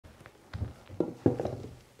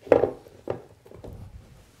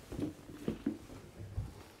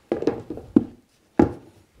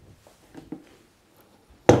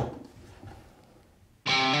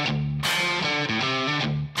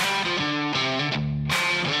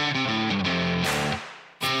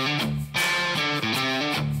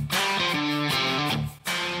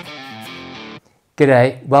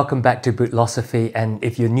G'day, welcome back to Bootlosophy, and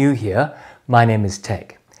if you're new here, my name is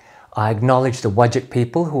Teg. I acknowledge the Whadjuk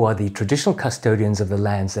people who are the traditional custodians of the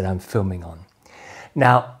lands that I'm filming on.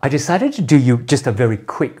 Now, I decided to do you just a very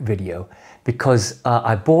quick video because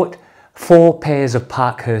I bought 4 pairs of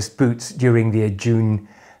Parkhurst boots during the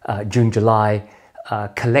June-July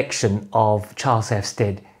collection of Charles F.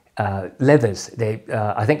 Stead leathers.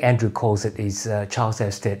 I think Andrew calls it his Charles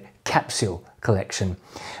F. Stead capsule collection.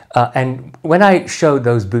 And when I showed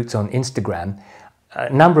those boots on Instagram,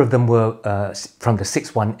 a number of them were from the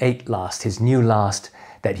 618 last, his new last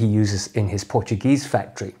that he uses in his Portuguese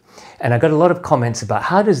factory. And I got a lot of comments about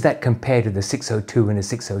how does that compare to the 602 and the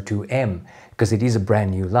 602M, because it is a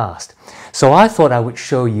brand new last. So I thought I would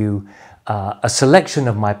show you a selection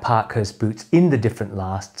of my Parkhurst boots in the different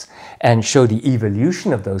lasts and show the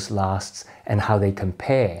evolution of those lasts and how they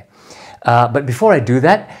compare. But before I do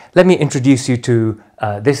that, let me introduce you to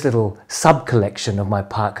this little sub-collection of my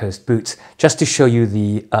Parkhurst boots, just to show you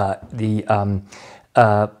the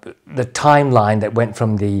timeline that went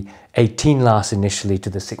from the 18 last initially to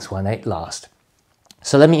the 618 last.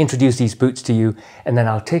 So let me introduce these boots to you, and then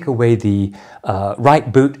I'll take away the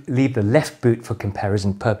right boot, leave the left boot for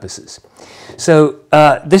comparison purposes. So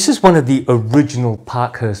this is one of the original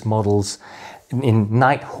Parkhurst models in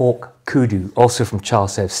Nighthawk Kudu, also from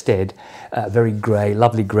Charles F. Stead, very grey,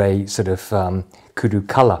 lovely grey sort of Kudu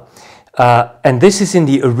colour. And this is in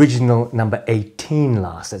the original number 18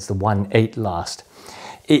 last, that's the 1/8 last.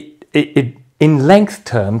 In length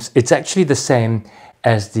terms, it's actually the same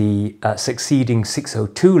as the succeeding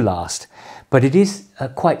 602 last, but it is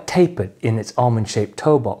quite tapered in its almond-shaped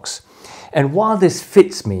toe box. And while this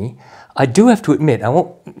fits me, I do have to admit, I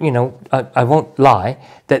won't lie,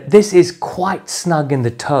 that this is quite snug in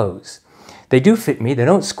the toes. They do fit me, they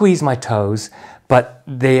don't squeeze my toes, but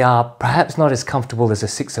they are perhaps not as comfortable as a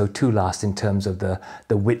 602 last in terms of the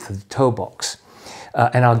width of the toe box.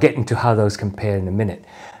 And I'll get into how those compare in a minute.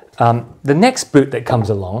 The next boot that comes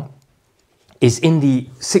along is in the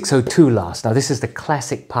 602 last. Now this is the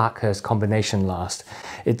classic Parkhurst combination last.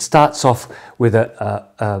 It starts off with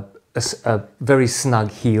a very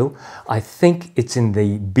snug heel. I think it's in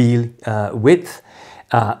the B width,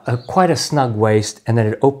 quite a snug waist, and then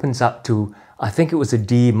it opens up to, I think it was a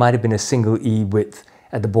D, might have been a single E width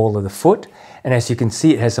at the ball of the foot. And as you can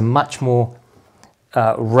see, it has a much more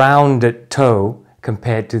rounded toe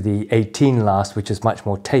compared to the 18 last, which is much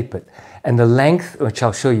more tapered. And the length, which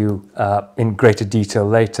I'll show you in greater detail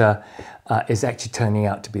later, is actually turning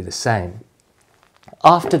out to be the same.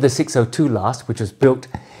 After the 602 last, which was built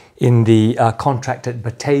in the contracted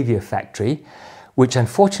Batavia factory, which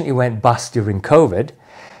unfortunately went bust during COVID,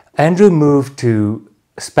 Andrew moved to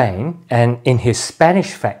Spain, and in his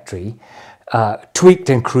Spanish factory,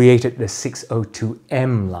 tweaked and created the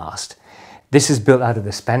 602M last. This is built out of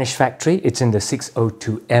the Spanish factory. It's in the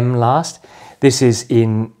 602M last. This is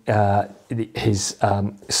in his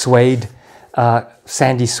suede,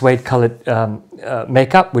 sandy suede colored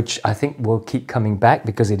makeup, which I think will keep coming back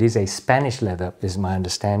because it is a Spanish leather, is my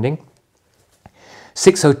understanding.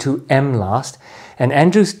 602M last, and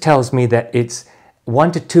Andrews tells me that it's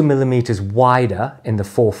 1 to 2 millimeters wider in the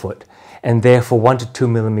forefoot, and therefore 1 to 2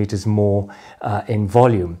 millimeters more in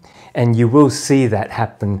volume. And you will see that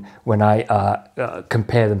happen when I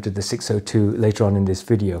compare them to the 602 later on in this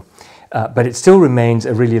video. But it still remains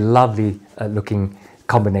a really lovely looking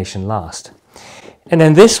combination last. And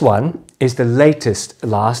then this one is the latest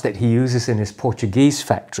last that he uses in his Portuguese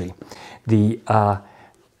factory, the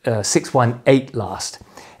 618 last.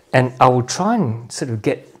 And I will try and sort of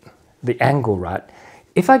get the angle right.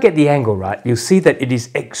 If I get the angle right, you'll see that it is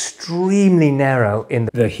extremely narrow in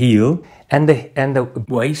the heel and the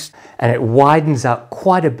waist, and it widens out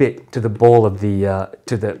quite a bit to the ball of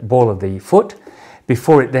the foot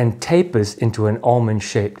before it then tapers into an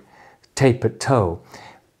almond-shaped tapered toe.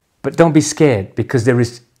 But don't be scared, because there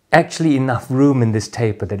is actually enough room in this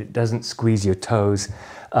taper that it doesn't squeeze your toes,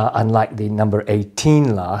 unlike the number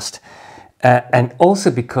 18 last. And also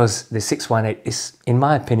because the 618 is, in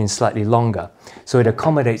my opinion, slightly longer, so it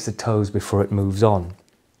accommodates the toes before it moves on.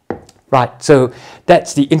 Right, so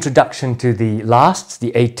that's the introduction to the lasts,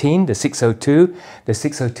 the 18, the 602, the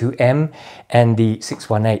 602M, and the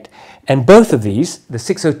 618. And both of these, the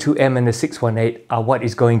 602M and the 618, are what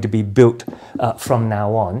is going to be built from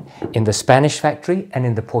now on in the Spanish factory and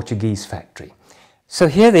in the Portuguese factory. So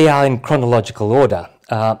here they are in chronological order.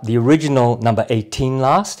 The original number 18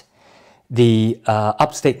 last, the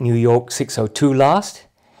upstate New York 602 last,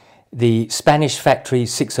 the Spanish factory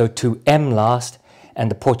 602M last, and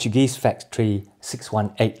the Portuguese factory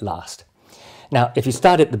 618 last. Now, if you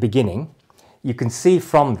start at the beginning, you can see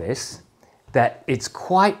from this that it's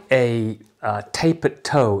quite a tapered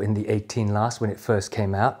toe in the 18 last when it first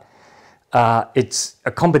came out. It's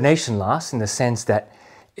a combination last in the sense that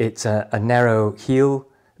it's a narrow heel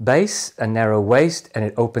base, a narrow waist, and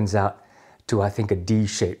it opens out to, I think, a D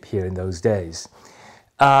shape here in those days.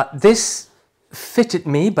 This fitted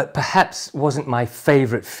me, but perhaps wasn't my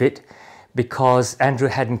favorite fit because Andrew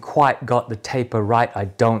hadn't quite got the taper right, I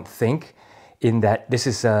don't think, in that this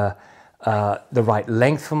is the right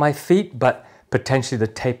length for my feet, but potentially the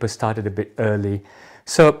taper started a bit early.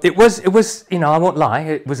 So it was, you know, I won't lie,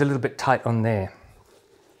 it was a little bit tight on there.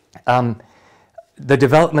 The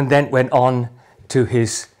development then went on to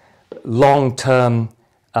his long-term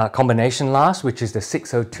combination last, which is the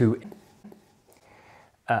 602.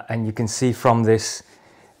 And you can see from this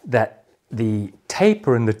that the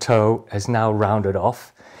taper in the toe has now rounded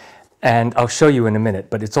off. And I'll show you in a minute,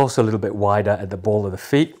 but it's also a little bit wider at the ball of the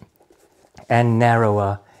feet and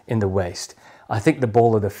narrower in the waist. I think the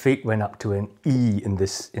ball of the feet went up to an E in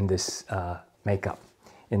this makeup,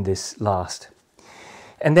 in this last.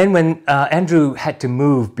 And then when Andrew had to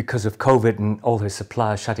move because of COVID and all his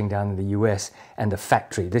suppliers shutting down in the US and the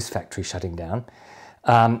factory, this factory shutting down,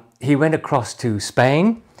 he went across to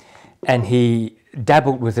Spain and he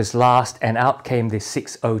dabbled with his last, and out came the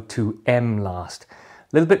 602M last. A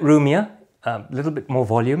little bit roomier, a little bit more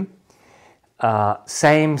volume,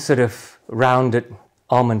 same sort of rounded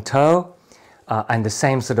almond toe, and the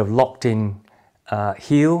same sort of locked in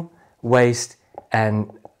heel, waist,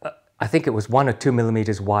 and I think it was 1 or 2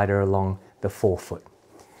 millimeters wider along the forefoot.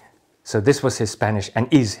 So this was his Spanish,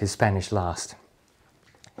 and is his Spanish last.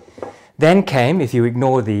 Then came, if you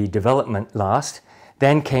ignore the development last,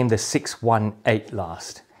 then came the 618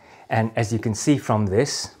 last. And as you can see from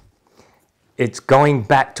this, it's going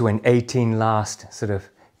back to an 18 last sort of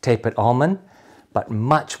tapered almond, but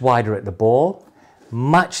much wider at the ball,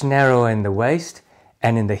 much narrower in the waist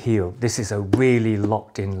and in the heel. This is a really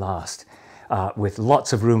locked in last with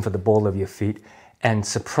lots of room for the ball of your feet and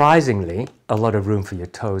surprisingly a lot of room for your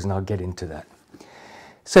toes, and I'll get into that.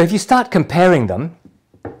 So if you start comparing them,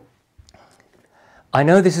 I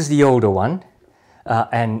know this is the older one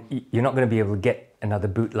and you're not going to be able to get another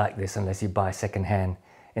boot like this unless you buy secondhand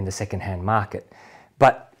in the secondhand market.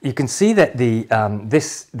 But you can see that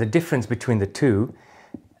the difference between the two,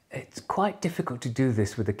 it's quite difficult to do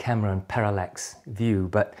this with the camera and parallax view,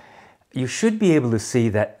 but you should be able to see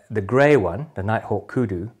that the grey one, the Nighthawk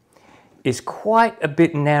Kudu, is quite a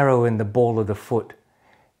bit narrower in the ball of the foot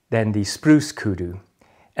than the Spruce Kudu.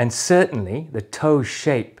 And certainly the toe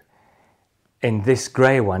shape in this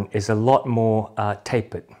grey one is a lot more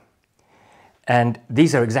tapered. And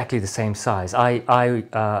these are exactly the same size. I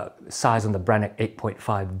size on the Brannock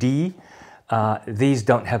 8.5D. These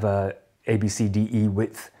don't have a ABCDE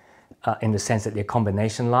width in the sense that they're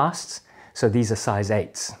combination lasts. So these are size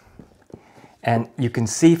 8s. And you can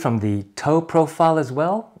see from the toe profile as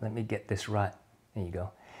well. Let me get this right. There you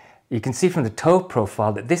go. You can see from the toe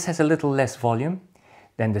profile that this has a little less volume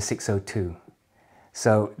than the 602.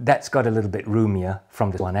 So that's got a little bit roomier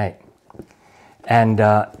from the 18. And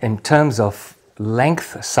in terms of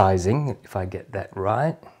length sizing, if I get that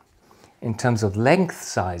right, in terms of length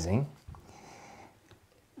sizing,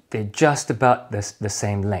 they're just about the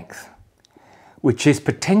same length, which is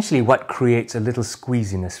potentially what creates a little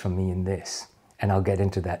squeeziness for me in this. And I'll get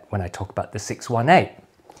into that when I talk about the 618.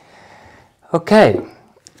 Okay,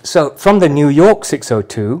 so from the New York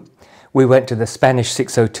 602, we went to the Spanish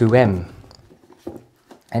 602M.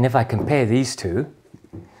 And if I compare these two,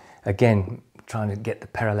 again, trying to get the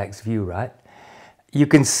parallax view right, you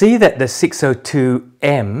can see that the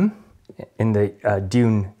 602M in the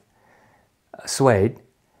Dune Suede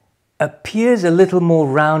appears a little more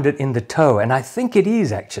rounded in the toe, and I think it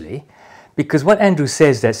is actually, because what Andrew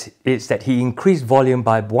says is that he increased volume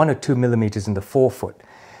by 1 or 2 millimeters in the forefoot.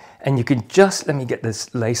 And you can just, let me get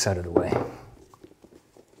this lace out of the way.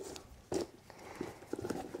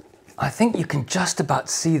 I think you can just about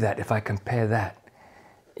see that if I compare that.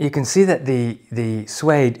 You can see that the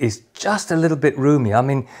suede is just a little bit roomy. I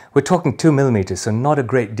mean, we're talking 2 millimeters, so not a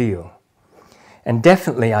great deal. And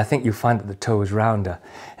definitely, I think you find that the toe is rounder.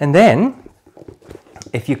 And then,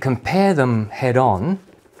 if you compare them head on,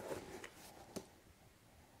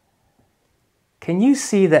 can you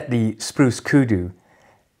see that the Spruce Kudu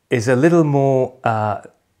is a little more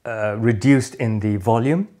reduced in the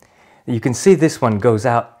volume? You can see this one goes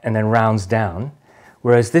out and then rounds down,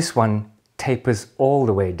 whereas this one tapers all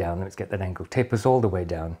the way down. Let's get that angle. Tapers all the way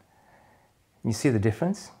down. You see the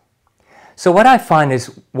difference? So what I find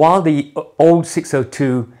is, while the old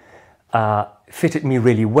 602 fitted me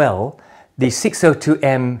really well, the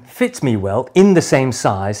 602M fits me well in the same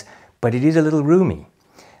size, but it is a little roomy.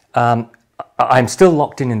 I'm still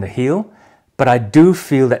locked in the heel, but I do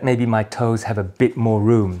feel that maybe my toes have a bit more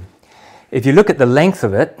room. If you look at the length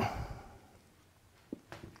of it,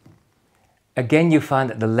 again, you find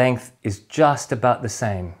that the length is just about the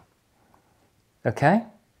same. Okay?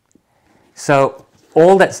 So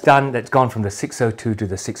all that's gone from the 602 to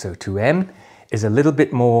the 602M is a little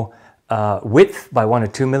bit more width by 1 or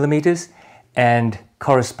 2 millimeters, and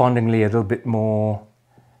correspondingly a little bit more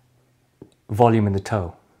volume in the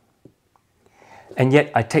toe. And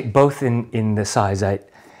yet I take both in the size 8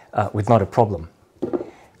 with not a problem.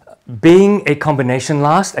 Being a combination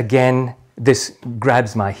last, again, this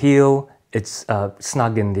grabs my heel, it's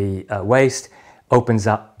snug in the waist, opens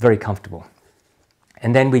up, very comfortable.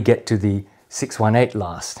 And then we get to the 618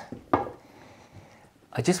 last.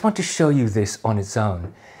 I just want to show you this on its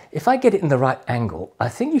own. If I get it in the right angle, I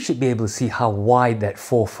think you should be able to see how wide that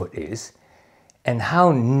forefoot is and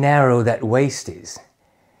how narrow that waist is.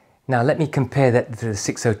 Now let me compare that to the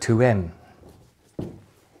 602M.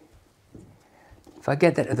 If I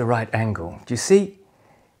get that at the right angle, do you see?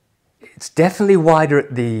 It's definitely wider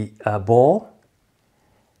at the ball.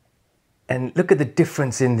 And look at the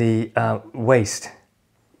difference in the waist.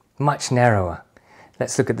 Much narrower.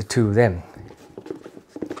 Let's look at the two of them.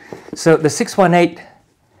 So the 618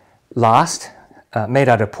 last, made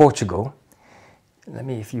out of Portugal. Let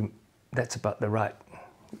me, that's about the right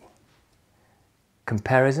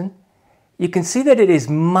comparison. You can see that it is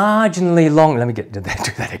marginally long. Let me do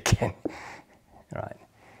that again. All right.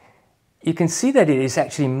 You can see that it is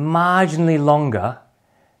actually marginally longer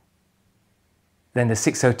than the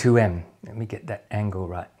 602M. Let me get that angle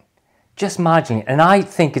right. Just marginally. And I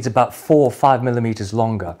think it's about 4 or 5 millimeters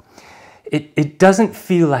longer. It doesn't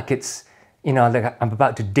feel like it's, you know, like I'm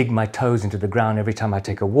about to dig my toes into the ground every time I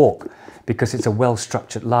take a walk, because it's a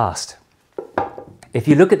well-structured last. If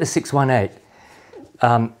you look at the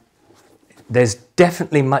 618, there's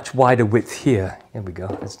definitely much wider width here. Here we go,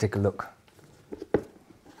 let's take a look.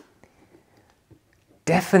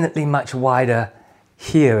 Definitely much wider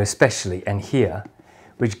here especially, and here,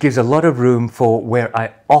 which gives a lot of room for where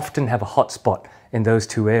I often have a hot spot in those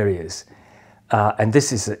two areas. And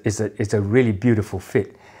this is a really beautiful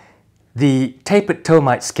fit. The tapered toe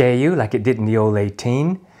might scare you like it did in the old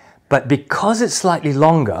 18, but because it's slightly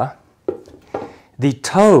longer, the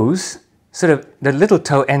toes, the little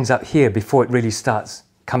toe ends up here before it really starts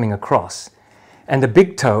coming across. And the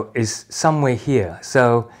big toe is somewhere here.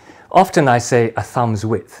 So often I say a thumb's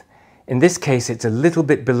width. In this case, it's a little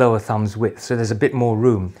bit below a thumb's width, so there's a bit more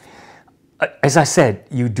room. As I said,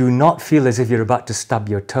 you do not feel as if you're about to stub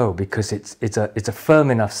your toe, because it's a firm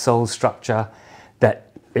enough sole structure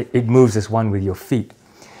that it moves as one with your feet.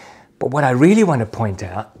 But what I really want to point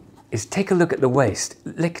out is take a look at the waist.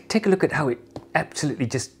 Take a look at how it absolutely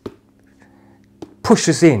just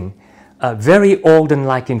pushes in, very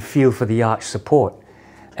Alden-like in feel for the arch support.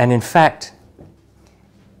 And in fact,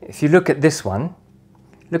 if you look at this one,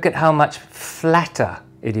 look at how much flatter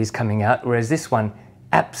it is coming out, whereas this one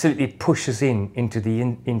absolutely pushes into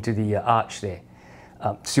the arch there.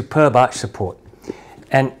 Superb arch support.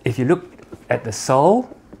 And if you look at the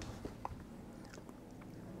sole,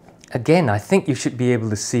 again, I think you should be able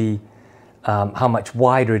to see how much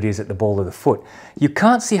wider it is at the ball of the foot. You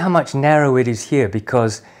can't see how much narrower it is here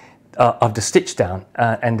because of the Stitchdown,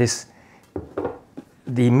 and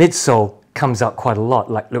the midsole comes out quite a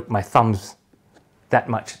lot. Like, look, my thumb's that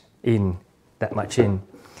much in, that much in.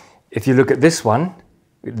 If you look at this one,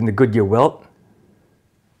 in the Goodyear welt,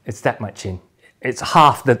 it's that much in. It's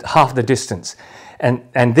half the distance.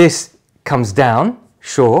 And this comes down,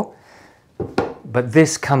 sure, but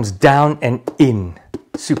this comes down and in.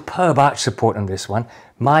 Superb arch support on this one.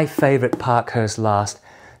 My favorite Parkhurst last.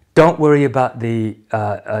 Don't worry about the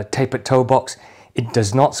tapered toe box. It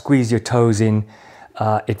does not squeeze your toes in.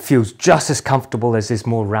 It feels just as comfortable as this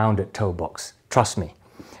more rounded toe box. Trust me.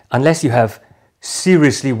 Unless you have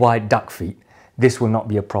seriously wide duck feet, this will not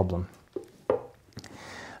be a problem.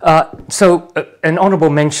 So an honorable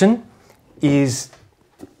mention is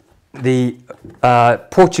the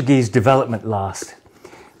Portuguese development last.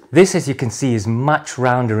 This, as you can see, is much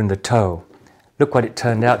rounder in the toe. Look what it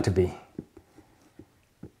turned out to be.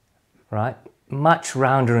 Right? Much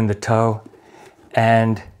rounder in the toe,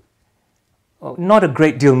 and not a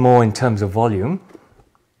great deal more in terms of volume.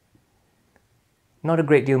 Not a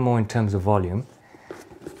great deal more in terms of volume,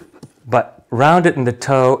 but rounded in the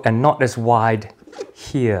toe and not as wide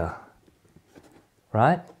here.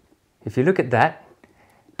 Right? If you look at that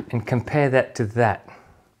and compare that to that,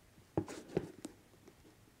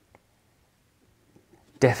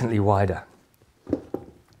 definitely wider.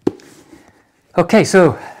 Okay,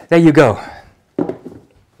 so there you go.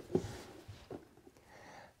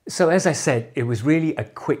 So as I said, it was really a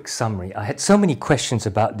quick summary. I had so many questions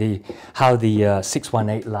about how the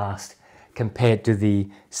 618 last compared to the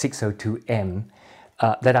 602M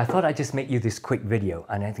that I thought I'd just make you this quick video.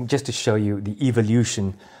 And I think just to show you the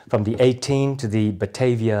evolution from the 18 to the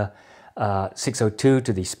Batavia 602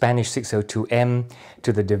 to the Spanish 602M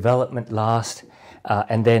to the development last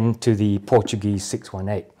and then to the Portuguese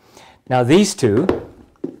 618. Now these two,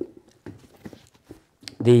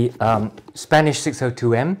 the Spanish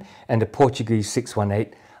 602M and the Portuguese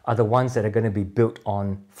 618 are the ones that are going to be built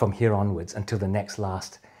on from here onwards until the next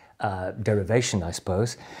last derivation, I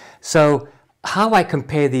suppose. So how I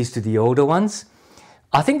compare these to the older ones,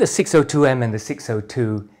 I think the 602M and the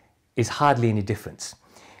 602 is hardly any difference.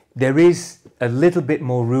 There is a little bit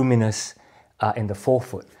more roominess in the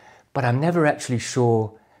forefoot, but I'm never actually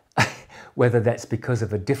sure whether that's because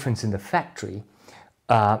of a difference in the factory.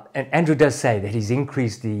 And Andrew does say that he's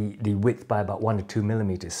increased the width by about 1 to 2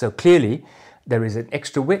 millimeters. So clearly there is an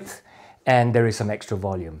extra width and there is some extra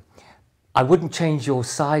volume. I wouldn't change your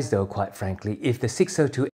size though, quite frankly. If the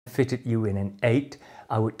 602M fitted you in an 8,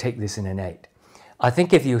 I would take this in an 8. I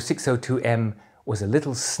think if your 602M was a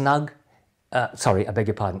little snug, sorry, I beg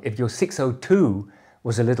your pardon, if your 602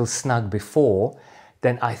 was a little snug before,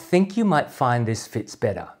 then I think you might find this fits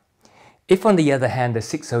better. If on the other hand the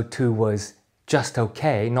 602 was just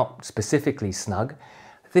okay, not specifically snug,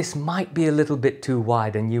 this might be a little bit too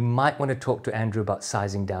wide and you might want to talk to Andrew about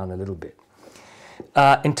sizing down a little bit.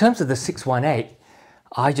 In terms of the 618,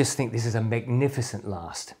 I just think this is a magnificent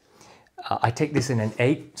last. I take this in an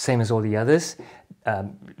 8, same as all the others.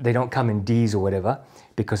 They don't come in Ds or whatever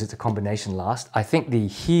because it's a combination last. I think the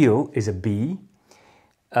heel is a B.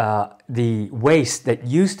 The waist that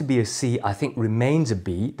used to be a C, I think remains a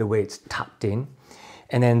B, the way it's tucked in.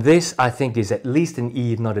 And then this, I think, is at least an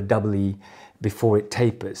E, if not a double E, before it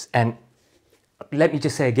tapers. And let me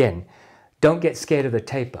just say again, don't get scared of the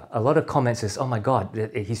taper. A lot of comments says, oh my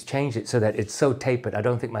God, he's changed it so that it's so tapered, I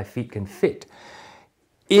don't think my feet can fit.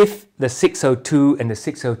 If the 602 and the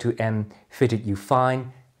 602M fitted you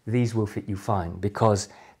fine, these will fit you fine because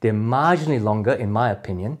they're marginally longer, in my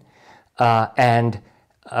opinion,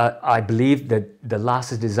 I believe that the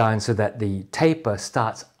last is designed so that the taper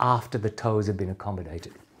starts after the toes have been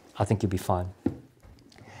accommodated. I think you'll be fine.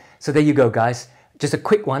 So there you go, guys. Just a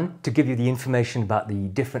quick one to give you the information about the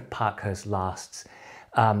different Parkhurst lasts.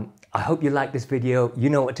 I hope you like this video.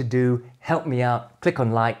 You know what to do. Help me out. Click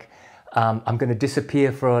on like. I'm going to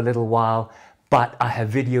disappear for a little while, but I have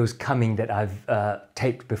videos coming that I've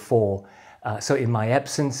taped before. So in my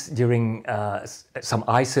absence during some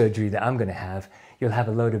eye surgery that I'm going to have, you'll have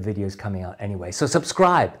a load of videos coming out anyway. So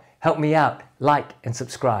subscribe, help me out, like and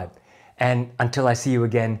subscribe. And until I see you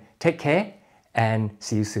again, take care and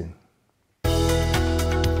see you soon.